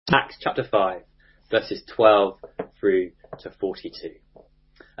Acts chapter 5, verses 12 through to 42.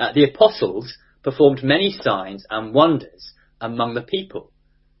 The apostles performed many signs and wonders among the people,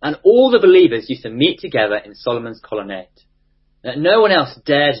 and all the believers used to meet together in Solomon's colonnade. No one else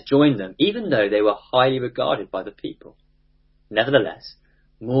dared join them, even though they were highly regarded by the people. Nevertheless,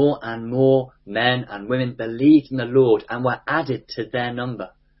 more and more men and women believed in the Lord and were added to their number.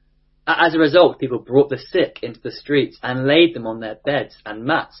 As a result, people brought the sick into the streets and laid them on their beds and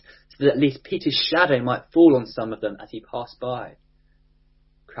mats, so that at least Peter's shadow might fall on some of them as he passed by.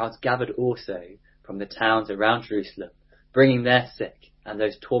 Crowds gathered also from the towns around Jerusalem, bringing their sick and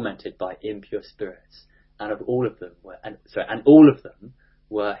those tormented by impure spirits, and all of them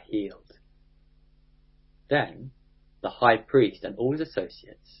were healed. Then the high priest and all his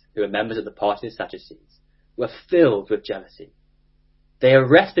associates, who were members of the party of the Sadducees, were filled with jealousy. They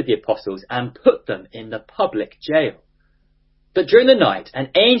arrested the apostles and put them in the public jail. But during the night, an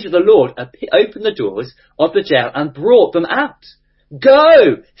angel of the Lord opened the doors of the jail and brought them out.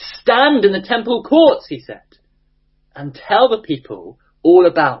 "Go, stand in the temple courts," he said, "and tell the people all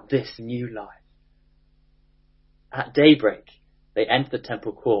about this new life." At daybreak, they entered the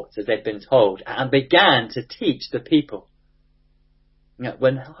temple courts as they'd been told and began to teach the people.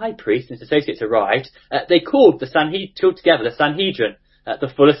 When the high priest and his associates arrived, they called together the Sanhedrin,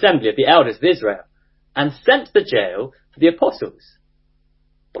 the full assembly of the elders of Israel, and sent to the jail for the apostles.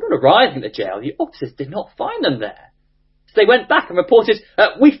 But on arriving at the jail, the officers did not find them there. So they went back and reported,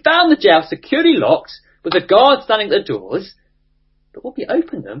 "We found the jail securely locked, with the guards standing at the doors, but when we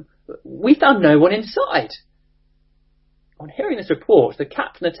opened them, we found no one inside." On hearing this report, the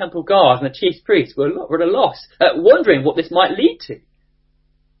captain of the temple guard and the chief priests were at a loss, wondering what this might lead to.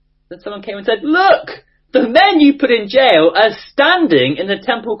 Then someone came and said, "Look! The men you put in jail are standing in the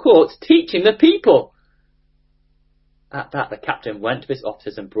temple courts teaching the people." At that, the captain went to his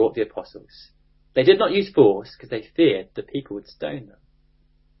officers and brought the apostles. They did not use force because they feared the people would stone them.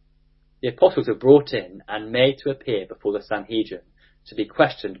 The apostles were brought in and made to appear before the Sanhedrin to be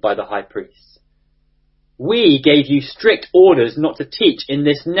questioned by the high priests. "We gave you strict orders not to teach in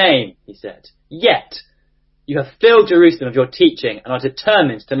this name," he said. "Yet you have filled Jerusalem with your teaching and are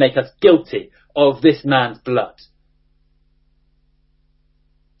determined to make us guilty of this man's blood."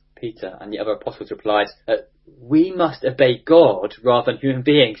 Peter and the other apostles replied, "We must obey God rather than human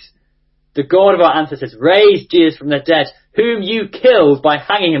beings. The God of our ancestors raised Jesus from the dead, whom you killed by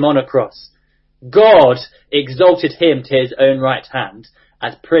hanging him on a cross. God exalted him to his own right hand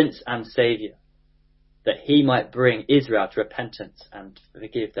as Prince and Saviour, that he might bring Israel to repentance and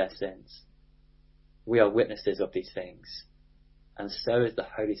forgive their sins. We are witnesses of these things, and so is the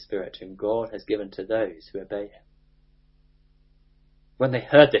Holy Spirit, whom God has given to those who obey him." When they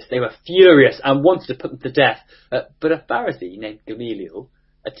heard this, they were furious and wanted to put them to death. But a Pharisee named Gamaliel,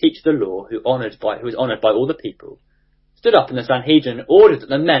 a teacher of the law who was honoured by all the people, stood up in the Sanhedrin and ordered that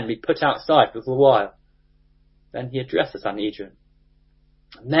the men be put outside for a little while. Then he addressed the Sanhedrin.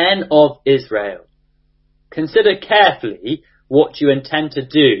 "Men of Israel, consider carefully what you intend to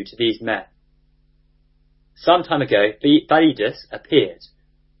do to these men. Some time ago, Theudas appeared,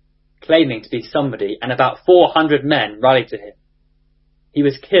 claiming to be somebody, and about 400 men rallied to him. He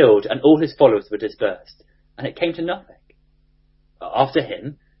was killed and all his followers were dispersed, and it came to nothing. After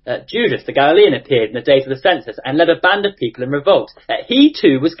him, Judas the Galilean appeared in the days of the census and led a band of people in revolt. He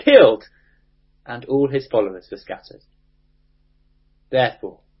too was killed, and all his followers were scattered.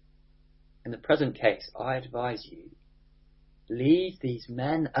 Therefore, in the present case, I advise you, leave these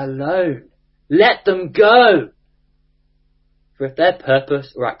men alone. Let them go. For if their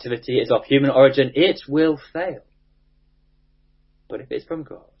purpose or activity is of human origin, it will fail. But if it's from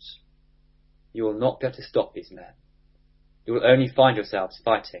God, you will not be able to stop these men. You will only find yourselves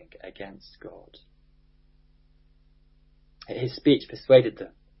fighting against God." His speech persuaded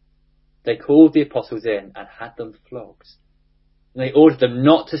them. They called the apostles in and had them flogged. And they ordered them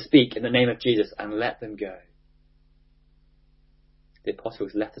not to speak in the name of Jesus and let them go. The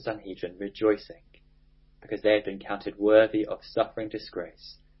apostles left the Sanhedrin rejoicing because they had been counted worthy of suffering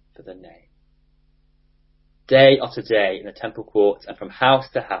disgrace for the name. Day after day in the temple courts and from house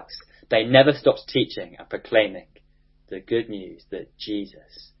to house, they never stopped teaching and proclaiming the good news that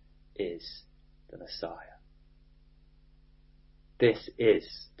Jesus is the Messiah. This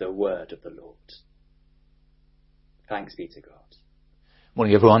is the word of the Lord. Thanks be to God.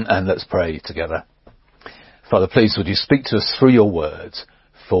 Morning everyone, and let's pray together. Father, please would you speak to us through your word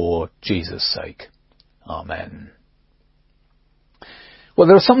for Jesus' sake. Amen. Well,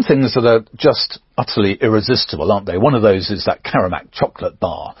 there are some things that are just utterly irresistible, aren't they? One of those is that Karamak chocolate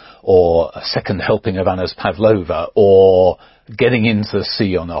bar, or a second helping of Anna's pavlova, or getting into the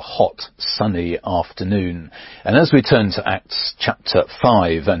sea on a hot, sunny afternoon. And as we turn to Acts chapter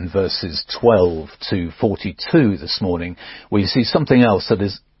 5 and verses 12 to 42 this morning, we see something else that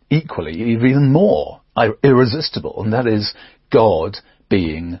is equally, even more irresistible, and that is God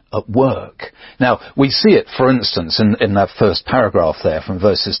being at work. Now, we see it, for instance, in that first paragraph there from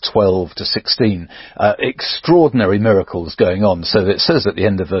verses 12 to 16, extraordinary miracles going on. So it says at the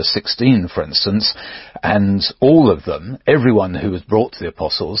end of verse 16, for instance, and all of them, everyone who was brought to the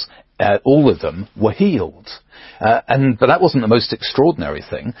apostles, all of them were healed. But that wasn't the most extraordinary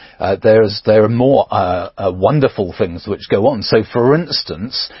thing. There are more wonderful things which go on. So, for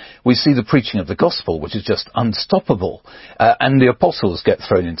instance, we see the preaching of the gospel, which is just unstoppable. And the apostles get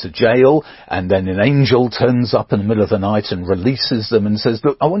thrown into jail, and then an angel turns up in the middle of the night and releases them and says,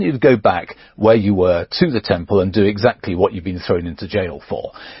 look, I want you to go back where you were to the temple and do exactly what you've been thrown into jail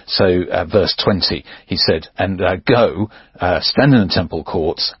for. So, verse 20, he said, and go, stand in the temple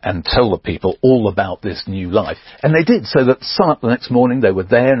courts and tell the people all about this new life. And they did, so that the next morning they were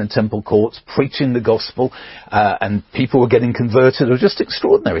there in the temple courts preaching the gospel, and people were getting converted. There were just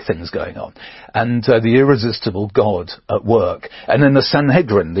extraordinary things going on. And the irresistible God at work. And then the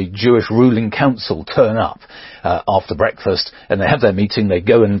Sanhedrin, the Jewish ruling council, turn up after breakfast, and they have their meeting. They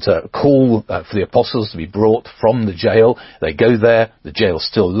go and call for the apostles to be brought from the jail. They go there, the jail's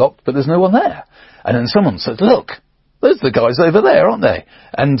still locked, but there's no one there. And then someone says, look, those are the guys over there, aren't they?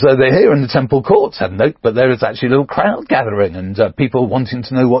 And they're here in the temple courts, hadn't they? But there is actually a little crowd gathering and people wanting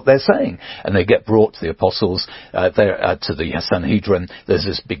to know what they're saying. And they get brought to the apostles, to the Sanhedrin. There's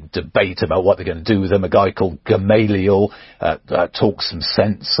this big debate about what they're going to do with them. A guy called Gamaliel talks some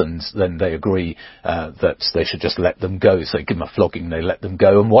sense, and then they agree that they should just let them go. So they give them a flogging, they let them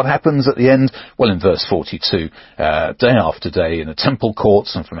go. And what happens at the end? Well, in verse 42, day after day in the temple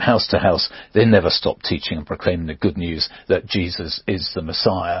courts and from house to house, they never stop teaching and proclaiming the good news that Jesus is the Messiah.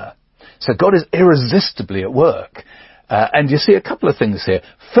 So God is irresistibly at work. And you see a couple of things here.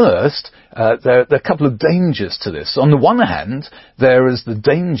 First, there are a couple of dangers to this. On the one hand, there is the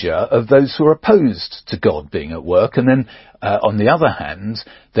danger of those who are opposed to God being at work. And then, on the other hand,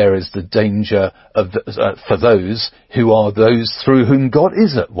 there is the danger of for those who are those through whom God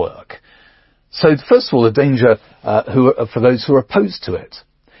is at work. So first of all, the danger for those who are opposed to it.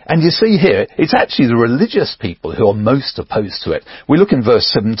 And you see here, it's actually the religious people who are most opposed to it. We look in verse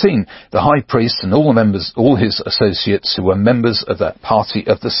 17, the high priest and all his associates who were members of that party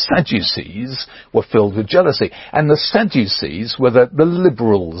of the Sadducees were filled with jealousy. And the Sadducees were the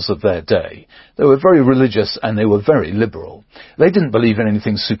liberals of their day. They were very religious and they were very liberal. They didn't believe in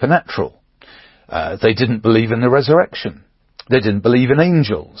anything supernatural. They didn't believe in the resurrection. They didn't believe in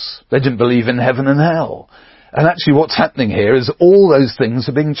angels. They didn't believe in heaven and hell. And actually what's happening here is all those things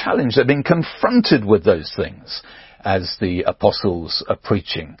are being challenged. They're being confronted with those things as the apostles are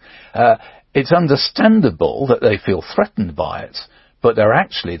preaching. It's understandable that they feel threatened by it, but they're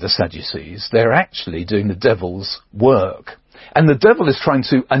actually the Sadducees. They're actually doing the devil's work. And the devil is trying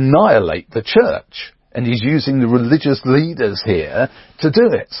to annihilate the church. And he's using the religious leaders here to do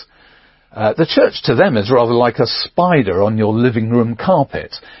it. The church to them is rather like a spider on your living room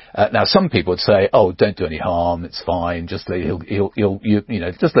carpet. Now some people would say, oh, don't do any harm, it's fine, just let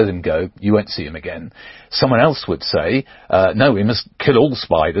just let him go, you won't see him again. Someone else would say, no, we must kill all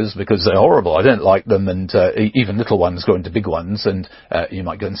spiders because they're horrible, I don't like them, and even little ones grow into big ones, and you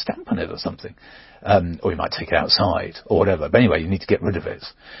might go and stamp on it or something. Or you might take it outside, or whatever. But anyway, you need to get rid of it.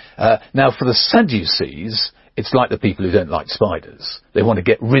 Now for the Sadducees, it's like the people who don't like spiders. They want to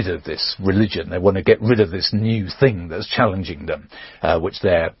get rid of this religion. They want to get rid of this new thing that's challenging them, which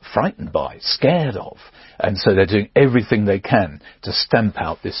they're frightened by, scared of. And so they're doing everything they can to stamp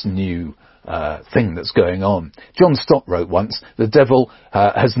out this new thing that's going on. John Stott wrote once, the devil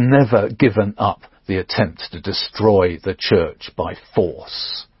has never given up the attempt to destroy the church by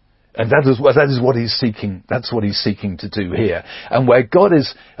force. And that is what he's seeking. That's what he's seeking to do here. And where God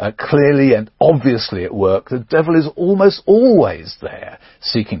is clearly and obviously at work, the devil is almost always there,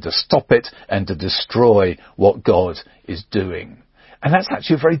 seeking to stop it and to destroy what God is doing. And that's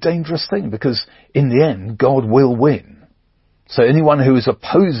actually a very dangerous thing, because in the end, God will win. So anyone who is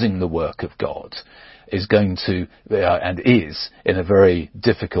opposing the work of God is going to, and is, in a very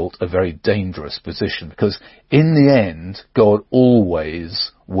difficult, a very dangerous position, because in the end, God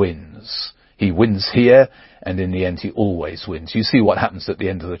always wins. He wins here, and in the end, he always wins. You see what happens at the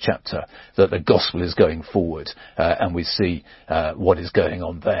end of the chapter, that the gospel is going forward, and we see what is going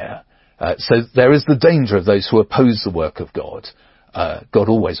on there. So there is the danger of those who oppose the work of God. God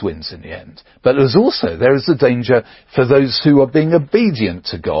always wins in the end. But there is a danger for those who are being obedient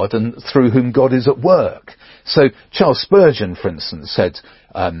to God and through whom God is at work. So Charles Spurgeon, for instance, said,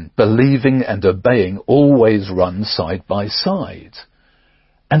 believing and obeying always run side by side.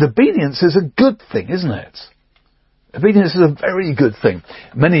 And obedience is a good thing, isn't it? Obedience is a very good thing.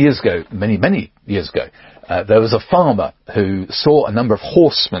 Many years ago, there was a farmer who saw a number of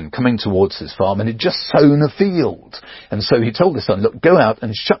horsemen coming towards his farm, and he'd just sown a field. And so he told his son, look, go out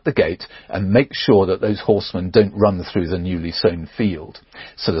and shut the gate and make sure that those horsemen don't run through the newly sown field.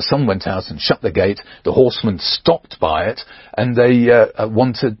 So the son went out and shut the gate. The horsemen stopped by it, and they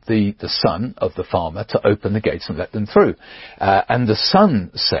wanted the son of the farmer to open the gate and let them through. And the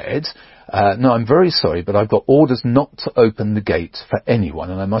son said, no, I'm very sorry, but I've got orders not to open the gate for anyone,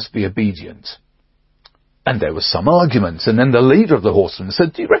 and I must be obedient. And there was some argument, and then the leader of the horsemen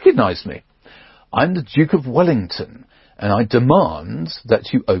said, do you recognise me? I'm the Duke of Wellington, and I demand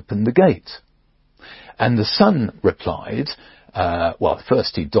that you open the gate. And the son replied,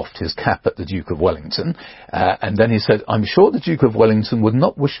 first he doffed his cap at the Duke of Wellington, and then he said, I'm sure the Duke of Wellington would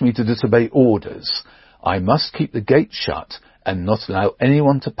not wish me to disobey orders. I must keep the gate shut and not allow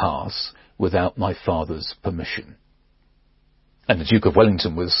anyone to pass without my father's permission. And the Duke of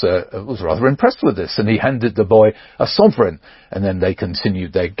Wellington was rather impressed with this, and he handed the boy a sovereign, and then they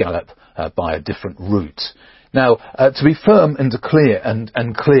continued their gallop by a different route. Now, to be firm and clear and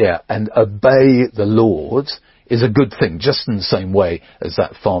obey the Lord is a good thing, just in the same way as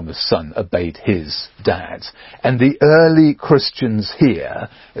that farmer's son obeyed his dad. And the early Christians here,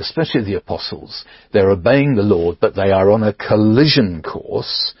 especially the apostles, they're obeying the Lord, but they are on a collision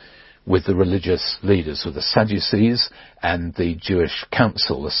course with the religious leaders, with the Sadducees and the Jewish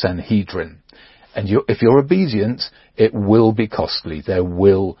council, the Sanhedrin. And if you're obedient, it will be costly. There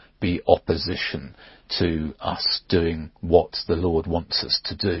will be opposition to us doing what the Lord wants us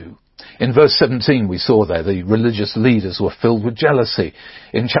to do. In verse 17 we saw there the religious leaders were filled with jealousy.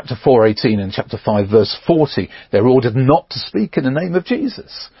 In chapter 4:18 and chapter 5 verse 40 they're ordered not to speak in the name of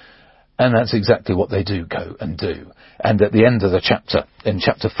Jesus. And that's exactly what they go and do. And at the end of the chapter, in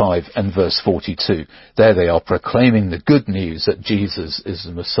chapter 5 and verse 42, there they are proclaiming the good news that Jesus is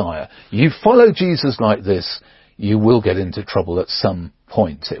the Messiah. You follow Jesus like this, you will get into trouble at some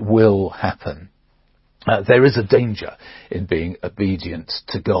point. It will happen. There is a danger in being obedient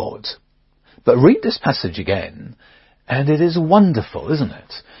to God. But read this passage again, and it is wonderful, isn't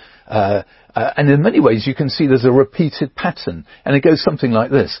it? And in many ways you can see there's a repeated pattern, and it goes something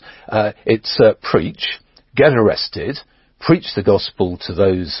like this. It's preach, get arrested, preach the gospel to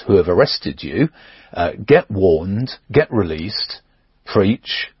those who have arrested you, get warned, get released,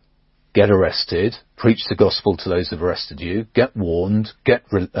 preach, get arrested, preach the gospel to those who have arrested you, get warned, get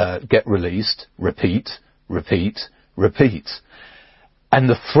released, repeat, repeat, repeat. And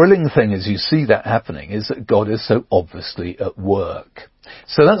the thrilling thing as you see that happening is that God is so obviously at work.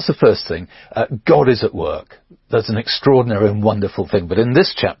 So that's the first thing. God is at work. That's an extraordinary and wonderful thing. But in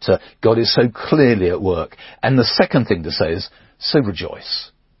this chapter, God is so clearly at work. And the second thing to say is, so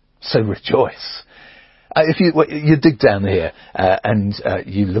rejoice. So rejoice. If you dig down here and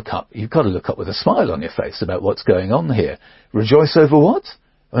you look up, you've got to look up with a smile on your face about what's going on here. Rejoice over what?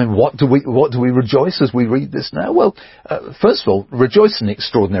 I mean, what do we rejoice as we read this now? Well, first of all, rejoice in the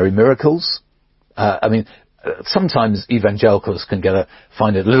extraordinary miracles. Sometimes evangelicals can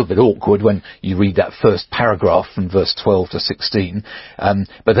find it a little bit awkward when you read that first paragraph from verse 12 to 16.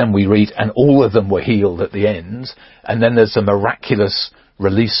 But then we read, and all of them were healed at the end. And then there's a miraculous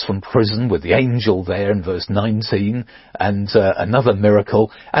release from prison with the angel there in verse 19, and another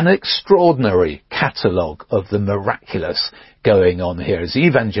miracle, an extraordinary catalogue of the miraculous going on here. As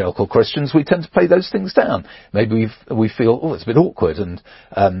evangelical Christians, we tend to play those things down. Maybe we feel, it's a bit awkward,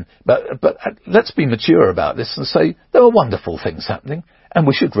 but let's be mature about this and say there are wonderful things happening, and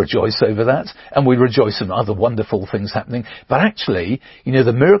we should rejoice over that, and we rejoice in other wonderful things happening. But actually,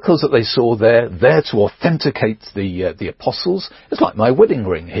 the miracles that they saw there to authenticate the apostles. It's like my wedding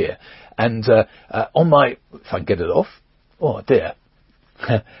ring here. And if I can get it off, oh dear.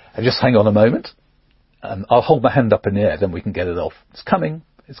 Just hang on a moment. I'll hold my hand up in the air, then we can get it off. It's coming.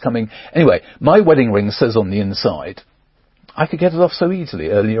 Anyway, my wedding ring says on the inside, I could get it off so easily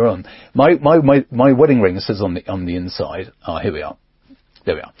earlier on. My wedding ring says on the inside, here we are.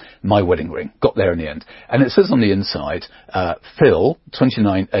 There we are. My wedding ring. Got there in the end. And it says on the inside, Phil,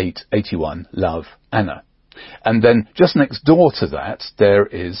 29/8/81, love, Anna. And then just next door to that, there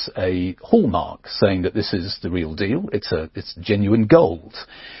is a hallmark saying that this is the real deal. It's genuine gold.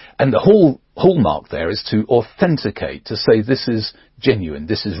 And the whole hallmark there is to authenticate, to say this is genuine,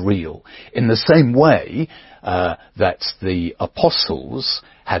 this is real. In the same way that the apostles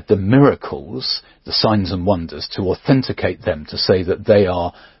had the miracles, the signs and wonders, to authenticate them, to say that they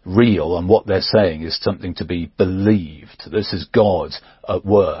are real and what they're saying is something to be believed. This is God at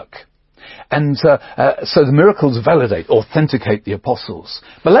work. And so the miracles validate, authenticate the apostles.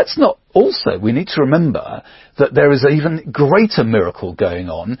 But let's not also, we need to remember that there is an even greater miracle going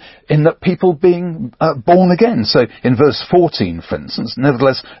on in that people being born again. So in verse 14, for instance,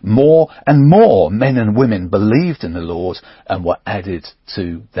 nevertheless, more and more men and women believed in the Lord and were added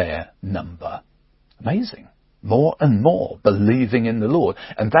to their number. Amazing. More and more believing in the Lord.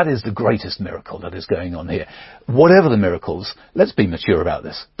 And that is the greatest miracle that is going on here. Whatever the miracles, let's be mature about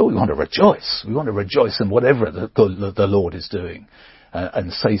this. But we want to rejoice. We want to rejoice in whatever the Lord is doing.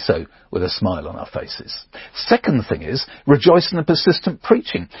 And say so with a smile on our faces. Second thing is, rejoice in the persistent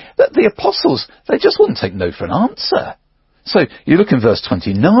preaching. That the apostles, they just wouldn't take no for an answer. So you look in verse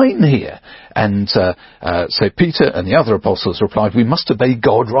 29 here, and so Peter and the other apostles replied, we must obey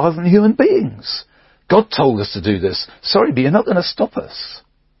God rather than human beings. God told us to do this. Sorry, but you're not going to stop us.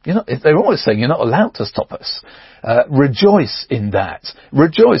 They're always saying you're not allowed to stop us. Rejoice in that.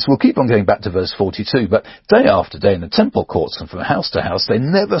 Rejoice. We'll keep on going back to verse 42, but day after day in the temple courts and from house to house, they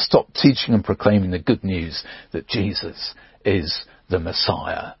never stopped teaching and proclaiming the good news that Jesus is the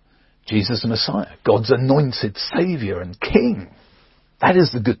Messiah. Jesus the Messiah, God's anointed Saviour and King. That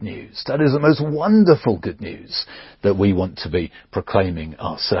is the good news. That is the most wonderful good news that we want to be proclaiming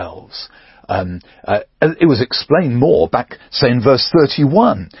ourselves. It was explained more back, say, in verse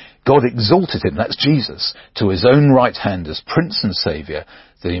 31. God exalted him, that's Jesus, to his own right hand as Prince and Saviour,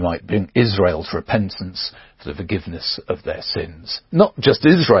 that he might bring Israel to repentance for the forgiveness of their sins. Not just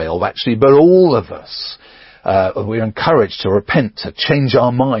Israel, actually, but all of us. We're encouraged to repent, to change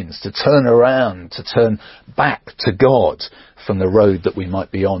our minds, to turn around, to turn back to God from the road that we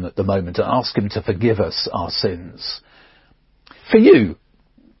might be on at the moment and ask him to forgive us our sins. For you,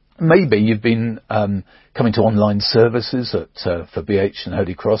 maybe you've been coming to online services for BH and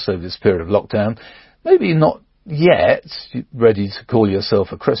Holy Cross over this period of lockdown. Maybe not yet ready to call yourself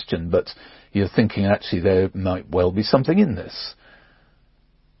a Christian, but you're thinking actually there might well be something in this.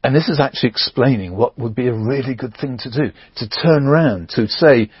 And this is actually explaining what would be a really good thing to do, to turn around, to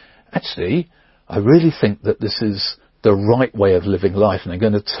say, actually, I really think that this is the right way of living life, and I'm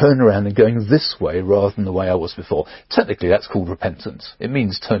going to turn around and going this way rather than the way I was before. Technically, that's called repentance. It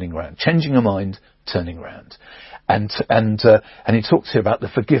means turning around, changing your mind, turning around. And he talks here about the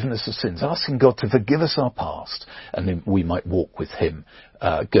forgiveness of sins, asking God to forgive us our past, and then we might walk with him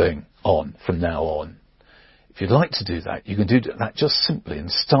going on from now on. If you'd like to do that, you can do that just simply and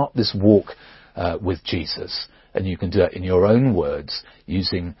start this walk with Jesus. And you can do that in your own words,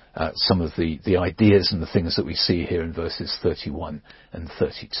 using some of the ideas and the things that we see here in verses 31 and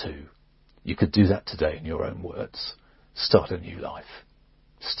 32. You could do that today in your own words. Start a new life.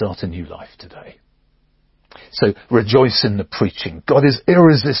 Start a new life today. So rejoice in the preaching. God is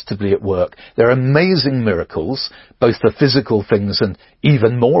irresistibly at work. There are amazing miracles, both the physical things and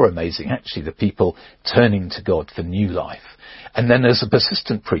even more amazing, actually, the people turning to God for new life. And then there's a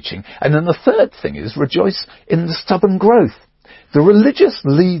persistent preaching. And then the third thing is rejoice in the stubborn growth. The religious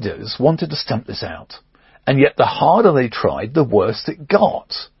leaders wanted to stamp this out. And yet the harder they tried, the worse it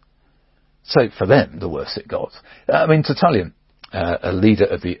got. So for them, the worse it got. Tertullian, a leader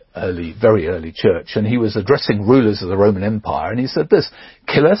of the very early church, and he was addressing rulers of the Roman Empire, and he said this: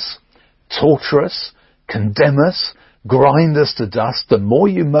 kill us, torture us, condemn us, grind us to dust. The more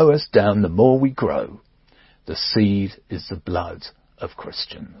you mow us down, the more we grow. The seed is the blood of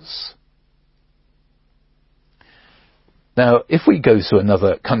Christians. Now, if we go to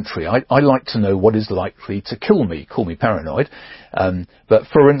another country, I like to know what is likely to kill me. Call me paranoid. But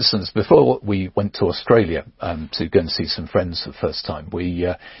for instance, before we went to Australia to go and see some friends for the first time, we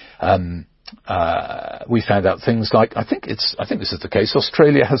found out things like, I think this is the case,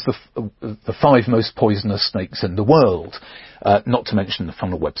 Australia has the 5 most poisonous snakes in the world. Not to mention the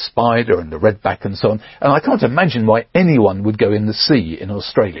funnel-web spider and the redback and so on. And I can't imagine why anyone would go in the sea in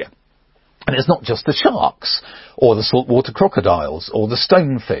Australia. And it's not just the sharks, or the saltwater crocodiles, or the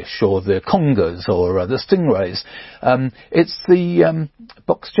stonefish, or the congers, or the stingrays. It's the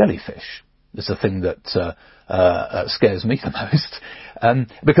box jellyfish. It's the thing that scares me the most.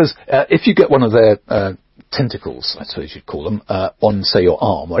 Because if you get one of their tentacles, I suppose you'd call them, on, say, your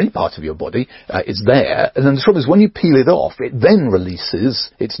arm or any part of your body, it's there. And then the trouble is, when you peel it off, it then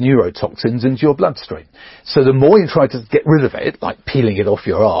releases its neurotoxins into your bloodstream. So the more you try to get rid of it, like peeling it off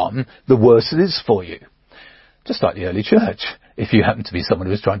your arm, the worse it is for you. Just like the early church. if you happen to be someone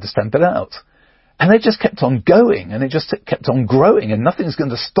who was trying to stamp it out. And they just kept on going, and it just kept on growing, and nothing's going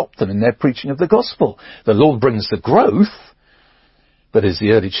to stop them in their preaching of the gospel. The Lord brings the growth, but it's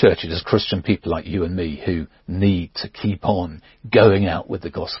the early church, it is Christian people like you and me who need to keep on going out with the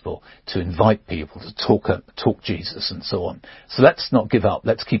gospel, to invite people to talk Jesus and so on. So let's not give up,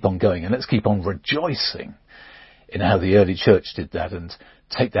 let's keep on going, and let's keep on rejoicing in how the early church did that, and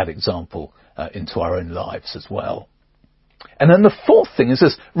take that example into our own lives as well. And then the fourth thing is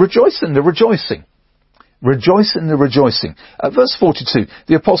this: rejoice in the rejoicing. Rejoice in the rejoicing. Verse 42,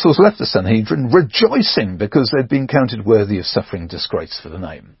 the apostles left the Sanhedrin rejoicing because they'd been counted worthy of suffering disgrace for the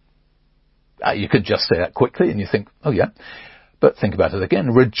name. You could just say that quickly and you think, oh yeah. But think about it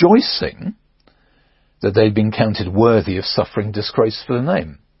again. Rejoicing that they'd been counted worthy of suffering disgrace for the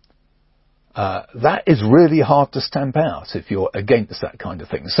name. That is really hard to stamp out if you're against that kind of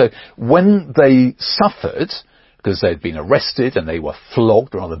thing. So when they suffered, because they'd been arrested and they were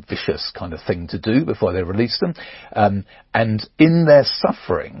flogged, rather vicious kind of thing to do before they released them. And in their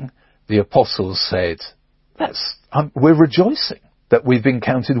suffering, the apostles said, we're rejoicing that we've been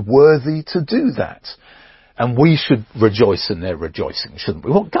counted worthy to do that. And we should rejoice in their rejoicing, shouldn't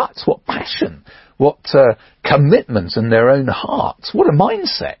we? What guts, what passion, what commitment in their own hearts. What a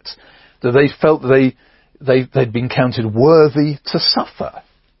mindset that they felt they'd been counted worthy to suffer.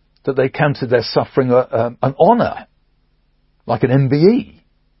 That they counted their suffering an honour, like an MBE,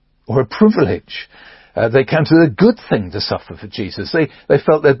 or a privilege. They counted it a good thing to suffer for Jesus. They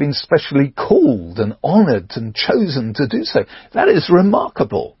felt they'd been specially called and honoured and chosen to do so. That is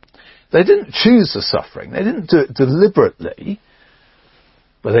remarkable. They didn't choose the suffering. They didn't do it deliberately,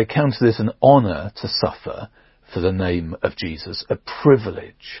 but they counted it an honour to suffer for the name of Jesus, a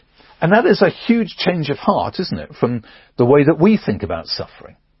privilege. And that is a huge change of heart, isn't it, from the way that we think about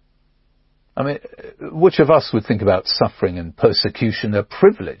suffering. I mean, which of us would think about suffering and persecution a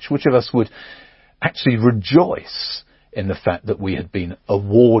privilege? Which of us would actually rejoice in the fact that we had been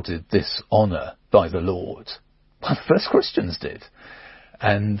awarded this honour by the Lord? Well, the first Christians did.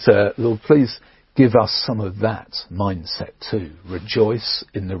 And Lord, please give us some of that mindset too. Rejoice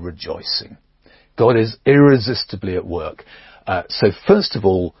in the rejoicing. God is irresistibly at work. So first of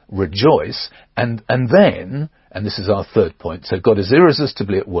all, rejoice, and then, and this is our third point, so God is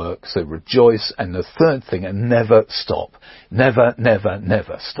irresistibly at work, so rejoice, and the third thing, and never stop. Never, never,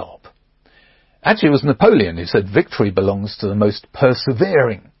 never stop. Actually, it was Napoleon who said victory belongs to the most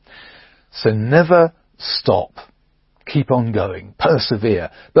persevering. So never stop. Keep on going. Persevere.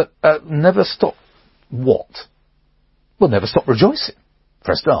 But never stop what? Well, never stop rejoicing.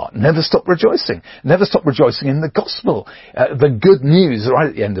 For a start, never stop rejoicing. Never stop rejoicing in the gospel. The good news right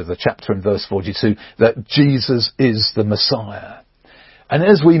at the end of the chapter in verse 42, that Jesus is the Messiah. And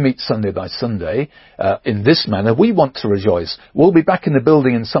as we meet Sunday by Sunday, in this manner, we want to rejoice. We'll be back in the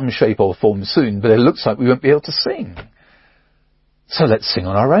building in some shape or form soon, but it looks like we won't be able to sing. So let's sing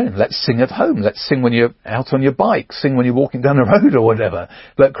on our own. Let's sing at home. Let's sing when you're out on your bike. Sing when you're walking down the road or whatever.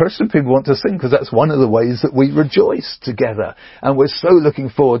 But Christian people want to sing because that's one of the ways that we rejoice together. And we're so looking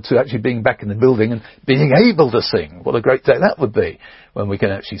forward to actually being back in the building and being able to sing. What a great day that would be when we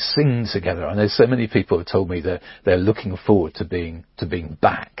can actually sing together. I know so many people have told me that they're looking forward to being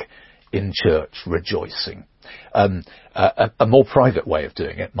back in church rejoicing. A more private way of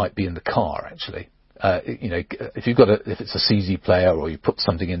doing it might be in the car, actually. If it's a CD player or you put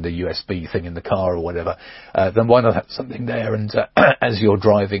something in the USB thing in the car or whatever, then why not have something there and as you're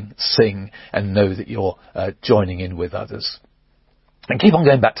driving, sing and know that you're joining in with others. And keep on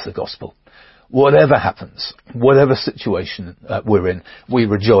going back to the gospel. Whatever happens, whatever situation we're in, we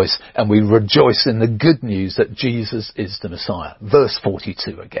rejoice, and we rejoice in the good news that Jesus is the Messiah. Verse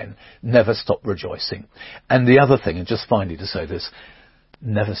 42 again, never stop rejoicing. And the other thing, and just finally to say this,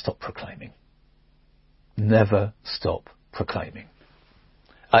 never stop proclaiming. Never stop proclaiming.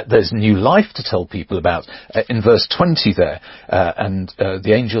 There's new life to tell people about. In verse 20 there,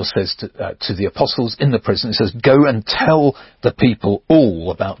 the angel says to the apostles in the prison, it says, go and tell the people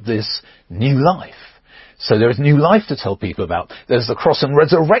all about this new life. So there is new life to tell people about. There's the cross and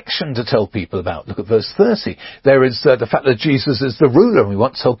resurrection to tell people about. Look at verse 30. There is the fact that Jesus is the ruler, and we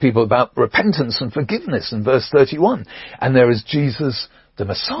want to tell people about repentance and forgiveness in verse 31. And there is Jesus, the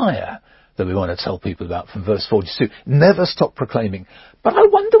Messiah, that we want to tell people about from verse 42. Never stop proclaiming. But I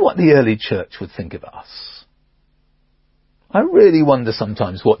wonder what the early church would think of us. I really wonder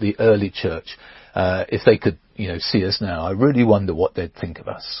sometimes what the early church, if they could, see us now, I really wonder what they'd think of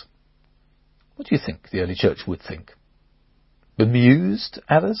us. What do you think the early church would think? Bemused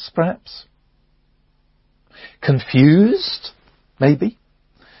at us, perhaps? Confused, maybe,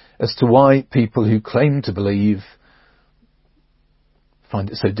 as to why people who claim to believe find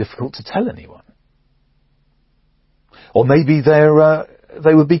it so difficult to tell anyone. Or maybe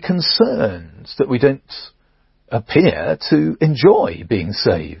they would be concerned that we don't appear to enjoy being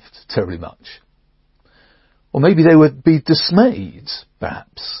saved terribly much. Or maybe they would be dismayed,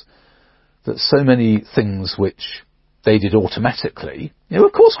 perhaps, that so many things which they did automatically,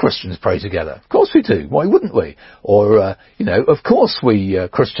 of course Christians pray together. Of course we do. Why wouldn't we? Or, of course we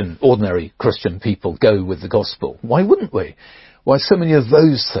ordinary Christian people go with the gospel. Why wouldn't we? Why so many of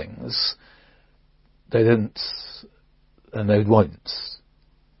those things they don't and they won't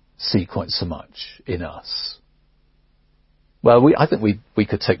see quite so much in us. Well, I think we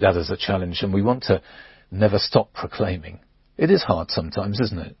could take that as a challenge, and we want to never stop proclaiming. It is hard sometimes,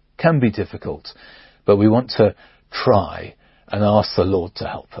 isn't it? Can be difficult, but we want to try and ask the Lord to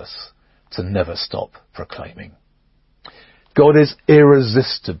help us to never stop proclaiming. God is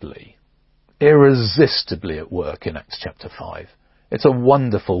irresistibly at work in Acts chapter 5. It's a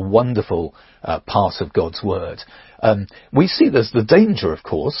wonderful, wonderful part of God's word. We see there's the danger, of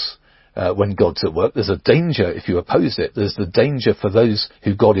course, when God's at work. There's a danger if you oppose it. There's the danger for those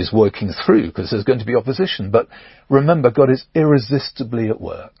who God is working through, because there's going to be opposition. But remember, God is irresistibly at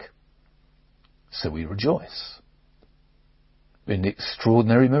work. So we rejoice in the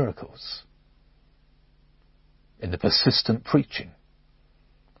extraordinary miracles, in the persistent preaching,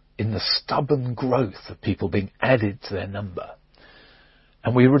 in the stubborn growth of people being added to their number.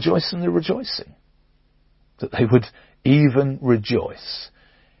 And we rejoice in the rejoicing, that they would even rejoice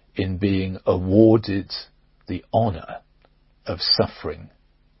in being awarded the honour of suffering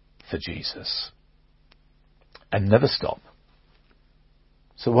for Jesus. And never stop.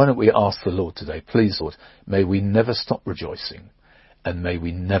 So why don't we ask the Lord today, please Lord, may we never stop rejoicing, and may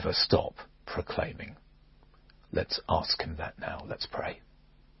we never stop proclaiming. Let's ask him that now. Let's pray.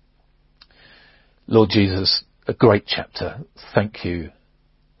 Lord Jesus, a great chapter. Thank you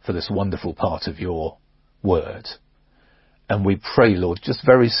for this wonderful part of your word. And we pray, Lord, just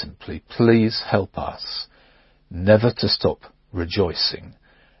very simply, please help us never to stop rejoicing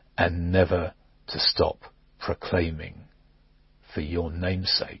and never to stop proclaiming for your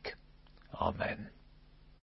name's sake. Amen.